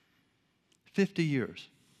 50 years.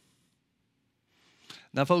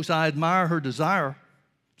 Now, folks, I admire her desire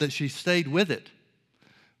that she stayed with it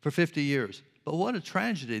for 50 years. But what a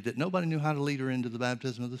tragedy that nobody knew how to lead her into the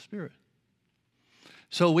baptism of the Spirit.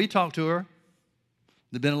 So we talked to her.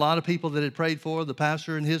 There'd been a lot of people that had prayed for her. The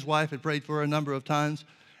pastor and his wife had prayed for her a number of times.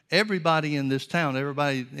 Everybody in this town,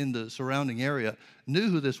 everybody in the surrounding area knew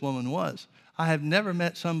who this woman was. I have never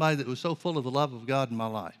met somebody that was so full of the love of God in my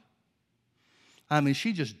life. I mean,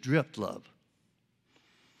 she just dripped love.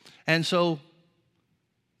 And so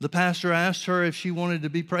the pastor asked her if she wanted to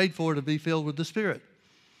be prayed for to be filled with the Spirit.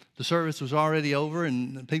 The service was already over,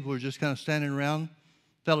 and people were just kind of standing around,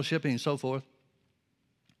 fellowshipping and so forth.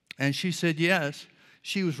 And she said yes.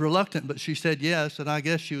 She was reluctant, but she said yes, and I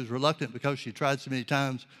guess she was reluctant because she tried so many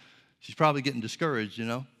times. She's probably getting discouraged, you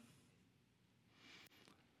know.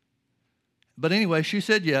 But anyway, she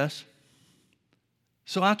said yes.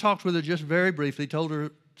 So I talked with her just very briefly, told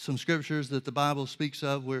her some scriptures that the Bible speaks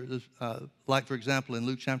of, where, like, for example, in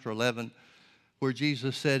Luke chapter 11, where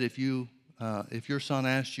Jesus said, if your son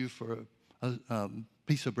asked you for a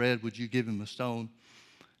piece of bread, would you give him a stone?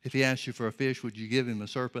 If he asked you for a fish, would you give him a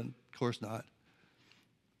serpent? Of course not.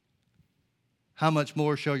 How much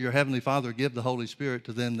more shall your heavenly Father give the Holy Spirit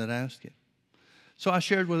to them that ask him? So I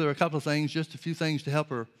shared with her a couple of things, just a few things to help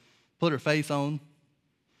her put her faith on.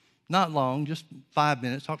 Not long, just 5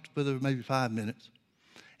 minutes. Talked with her maybe 5 minutes.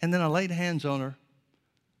 And then I laid hands on her,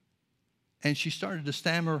 and she started to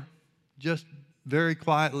stammer just very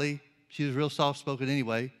quietly. She was real soft-spoken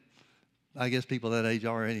anyway. I guess people that age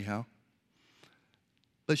are anyhow.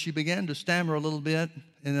 But she began to stammer a little bit,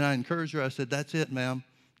 and then I encouraged her. I said, that's it, ma'am.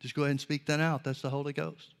 Just go ahead and speak that out. That's the Holy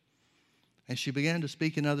Ghost. And she began to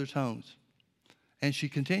speak in other tongues. And she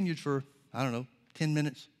continued for, 10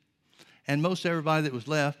 minutes. And most everybody that was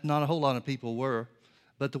left, not a whole lot of people were,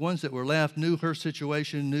 but the ones that were left knew her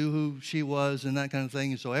situation, knew who she was and that kind of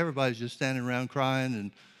thing. And so everybody's just standing around crying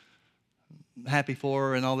and happy for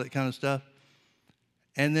her and all that kind of stuff.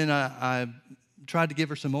 And then I tried to give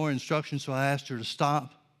her some more instructions, so I asked her to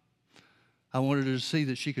stop. I wanted her to see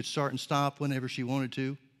that she could start and stop whenever she wanted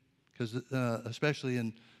to, because especially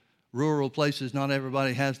in rural places, not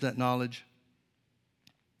everybody has that knowledge.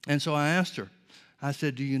 And so I asked her, I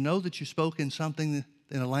said, do you know that you spoke in something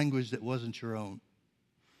in a language that wasn't your own?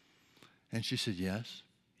 And she said, yes.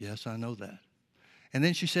 Yes, I know that. And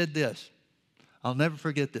then she said this. I'll never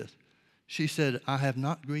forget this. She said, I have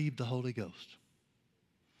not grieved the Holy Ghost.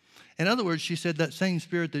 In other words, she said that same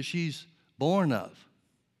spirit that she's born of,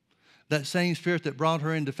 that same spirit that brought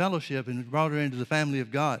her into fellowship and brought her into the family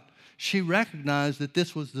of God, she recognized that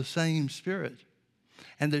this was the same spirit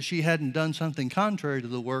and that she hadn't done something contrary to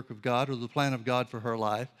the work of God or the plan of God for her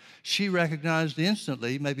life. She recognized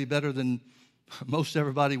instantly, maybe better than most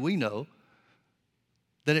everybody we know,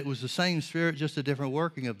 that it was the same spirit, just a different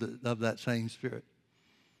working of that same spirit.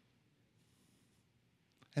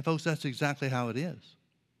 And folks, that's exactly how it is.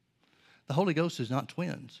 The Holy Ghost is not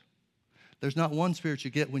twins. There's not one spirit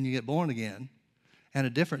you get when you get born again and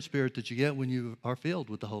a different spirit that you get when you are filled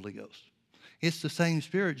with the Holy Ghost. It's the same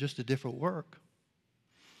spirit, just a different work.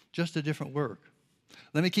 Just a different work.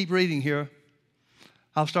 Let me keep reading here.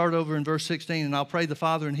 I'll start over in verse 16, and I'll pray the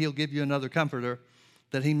Father, and he'll give you another comforter,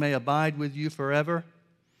 that he may abide with you forever.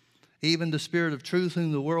 Even the Spirit of truth,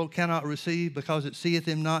 whom the world cannot receive, because it seeth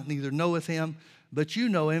him not, neither knoweth him. But you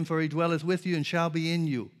know him, for he dwelleth with you and shall be in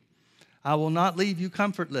you. I will not leave you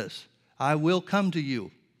comfortless. I will come to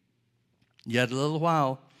you. Yet a little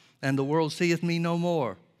while, and the world seeth me no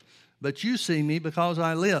more. But you see me, because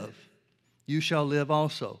I live. You shall live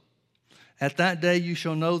also. At that day you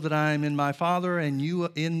shall know that I am in my Father, and you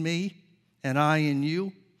in me, and I in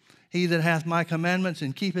you. He that hath my commandments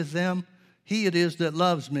and keepeth them, he it is that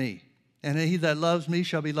loves me. And he that loves me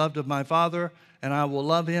shall be loved of my Father, and I will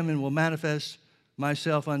love him and will manifest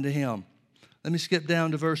myself unto him. Let me skip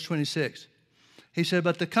down to verse 26. He said,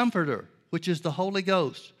 but the Comforter, which is the Holy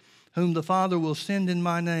Ghost, whom the Father will send in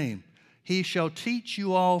my name, he shall teach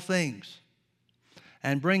you all things,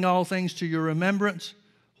 and bring all things to your remembrance,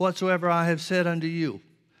 whatsoever I have said unto you.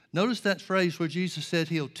 Notice that phrase where Jesus said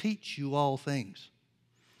he'll teach you all things.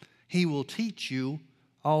 He will teach you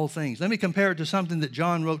all things. Let me compare it to something that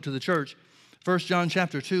John wrote to the church. 1 John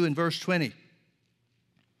chapter 2 and verse 20.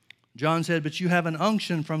 John said, but you have an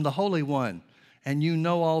unction from the Holy One, and you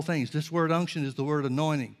know all things. This word unction is the word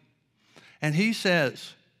anointing. And he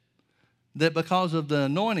says that because of the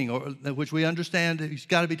anointing, or which we understand he's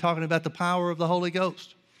got to be talking about the power of the Holy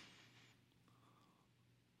Ghost.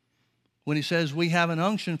 When he says we have an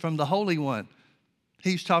unction from the Holy One,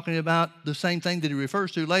 he's talking about the same thing that he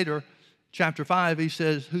refers to later, chapter 5. He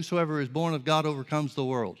says, whosoever is born of God overcomes the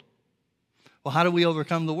world. Well, how do we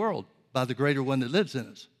overcome the world? By the greater one that lives in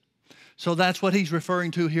us. So that's what he's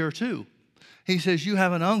referring to here too. He says you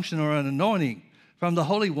have an unction or an anointing from the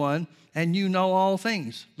Holy One, and you know all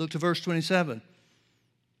things. Look to verse 27.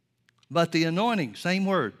 But the anointing, same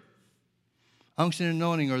word. Unction and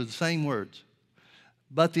anointing are the same words.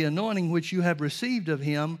 But the anointing which you have received of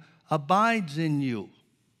him abides in you.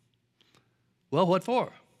 Well, what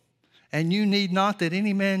for? And you need not that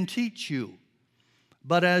any man teach you.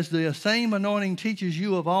 But as the same anointing teaches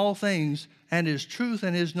you of all things, and is truth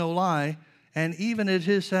and is no lie, and even as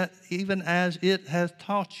it hath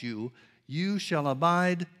taught you, you shall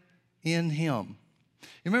abide in him.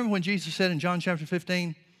 You remember when Jesus said in John chapter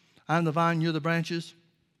 15, I am the vine, you're the branches?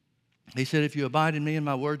 He said, if you abide in me and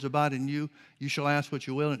my words abide in you, you shall ask what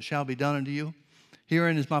you will, and it shall be done unto you.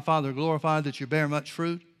 Herein is my Father glorified, that you bear much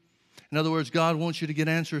fruit. In other words, God wants you to get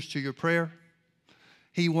answers to your prayer.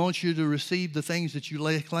 He wants you to receive the things that you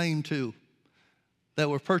lay claim to that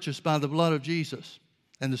were purchased by the blood of Jesus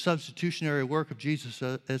and the substitutionary work of Jesus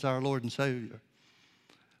as our Lord and Savior.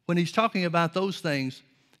 When he's talking about those things,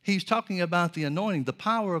 he's talking about the anointing, the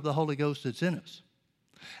power of the Holy Ghost that's in us.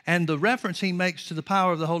 And the reference he makes to the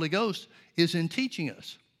power of the Holy Ghost is in teaching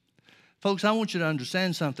us. Folks, I want you to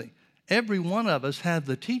understand something. Every one of us have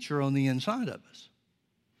the teacher on the inside of us.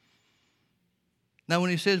 Now, when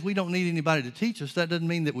he says we don't need anybody to teach us, that doesn't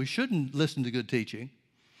mean that we shouldn't listen to good teaching.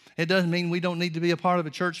 It doesn't mean we don't need to be a part of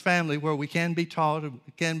a church family where we can be taught and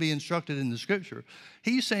can be instructed in the Scripture.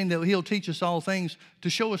 He's saying that he'll teach us all things to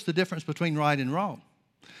show us the difference between right and wrong.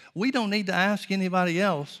 We don't need to ask anybody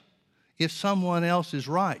else if someone else is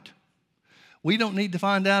right. We don't need to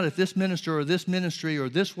find out if this minister or this ministry or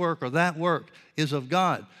this work or that work is of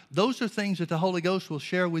God. Those are things that the Holy Ghost will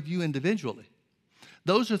share with you individually.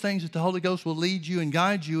 Those are things that the Holy Ghost will lead you and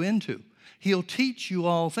guide you into. He'll teach you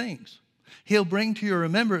all things. He'll bring to your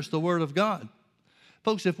remembrance the Word of God.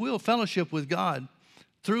 Folks, if we'll fellowship with God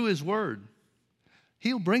through His Word,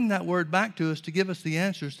 He'll bring that Word back to us to give us the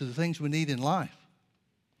answers to the things we need in life.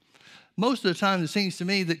 Most of the time, it seems to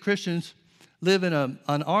me that Christians live in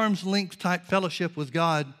an arm's length type fellowship with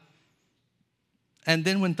God, and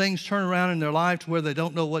then when things turn around in their life to where they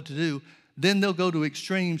don't know what to do, then they'll go to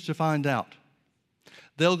extremes to find out.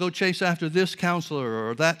 They'll go chase after this counselor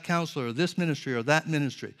or that counselor or this ministry or that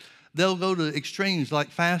ministry. They'll go to extremes like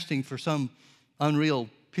fasting for some unreal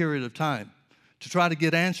period of time to try to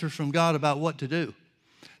get answers from God about what to do.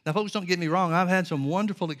 Now, folks, don't get me wrong. I've had some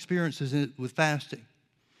wonderful experiences with fasting.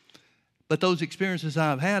 But those experiences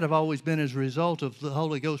I've had have always been as a result of the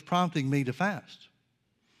Holy Ghost prompting me to fast.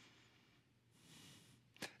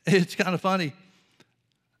 It's kind of funny.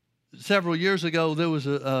 Several years ago, there was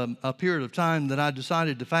a period of time that I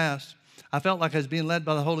decided to fast. I felt like I was being led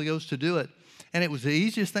by the Holy Ghost to do it. And it was the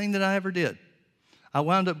easiest thing that I ever did. I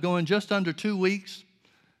wound up going just under 2 weeks,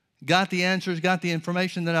 got the answers, got the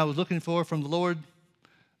information that I was looking for from the Lord,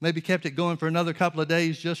 maybe kept it going for another couple of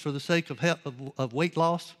days just for the sake of weight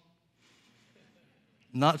loss.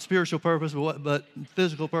 Not spiritual purpose, but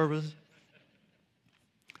physical purpose.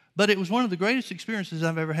 But it was one of the greatest experiences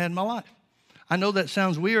I've ever had in my life. I know that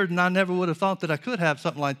sounds weird, and I never would have thought that I could have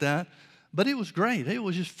something like that, but it was great. It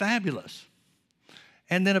was just fabulous.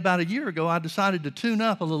 And then about a year ago, I decided to tune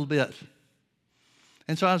up a little bit.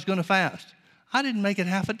 And so I was going to fast. I didn't make it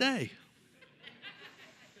half a day.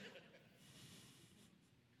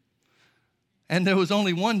 And there was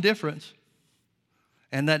only one difference,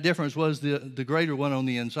 and that difference was the greater one on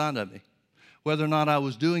the inside of me. Whether or not I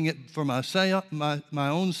was doing it for my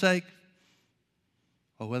own sake,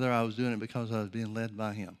 or whether I was doing it because I was being led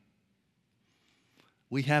by Him.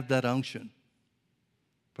 We have that unction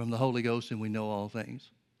from the Holy Ghost, and we know all things.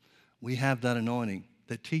 We have that anointing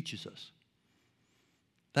that teaches us.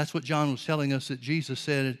 That's what John was telling us that Jesus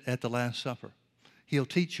said at the Last Supper. He'll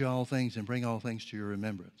teach you all things and bring all things to your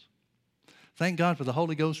remembrance. Thank God for the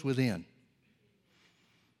Holy Ghost within.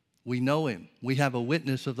 We know Him. We have a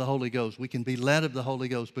witness of the Holy Ghost. We can be led of the Holy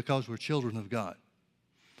Ghost because we're children of God.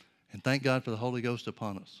 And thank God for the Holy Ghost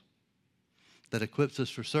upon us that equips us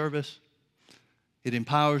for service. It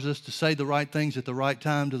empowers us to say the right things at the right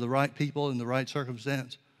time to the right people in the right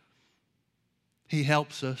circumstance. He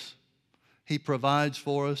helps us. He provides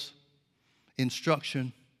for us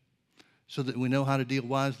instruction so that we know how to deal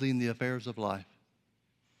wisely in the affairs of life.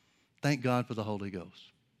 Thank God for the Holy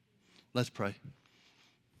Ghost. Let's pray.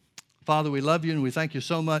 Father, we love you and we thank you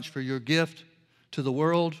so much for your gift to the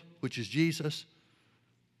world, which is Jesus.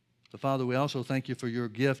 But Father, we also thank you for your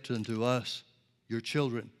gift unto us, your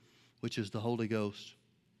children, which is the Holy Ghost.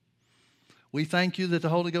 We thank you that the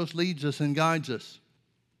Holy Ghost leads us and guides us.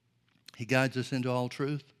 He guides us into all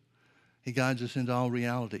truth. He guides us into all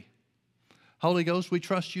reality. Holy Ghost, we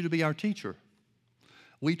trust you to be our teacher.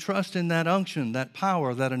 We trust in that unction, that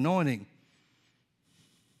power, that anointing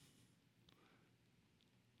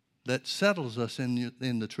that settles us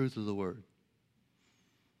in the truth of the word,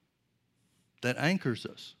 that anchors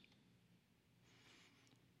us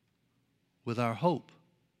with our hope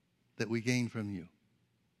that we gain from you.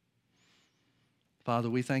 Father,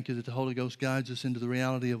 we thank you that the Holy Ghost guides us into the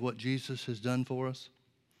reality of what Jesus has done for us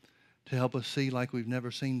to help us see like we've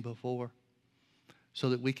never seen before so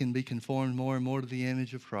that we can be conformed more and more to the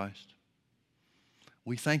image of Christ.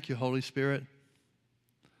 We thank you, Holy Spirit.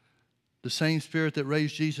 The same Spirit that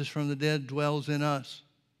raised Jesus from the dead dwells in us,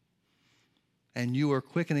 and you are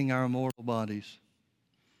quickening our mortal bodies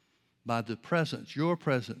by the presence, your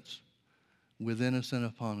presence, within us and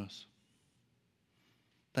upon us.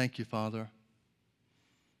 Thank you, Father,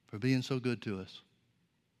 for being so good to us.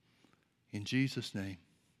 In Jesus' name,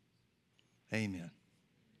 amen.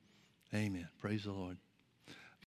 Amen. Praise the Lord.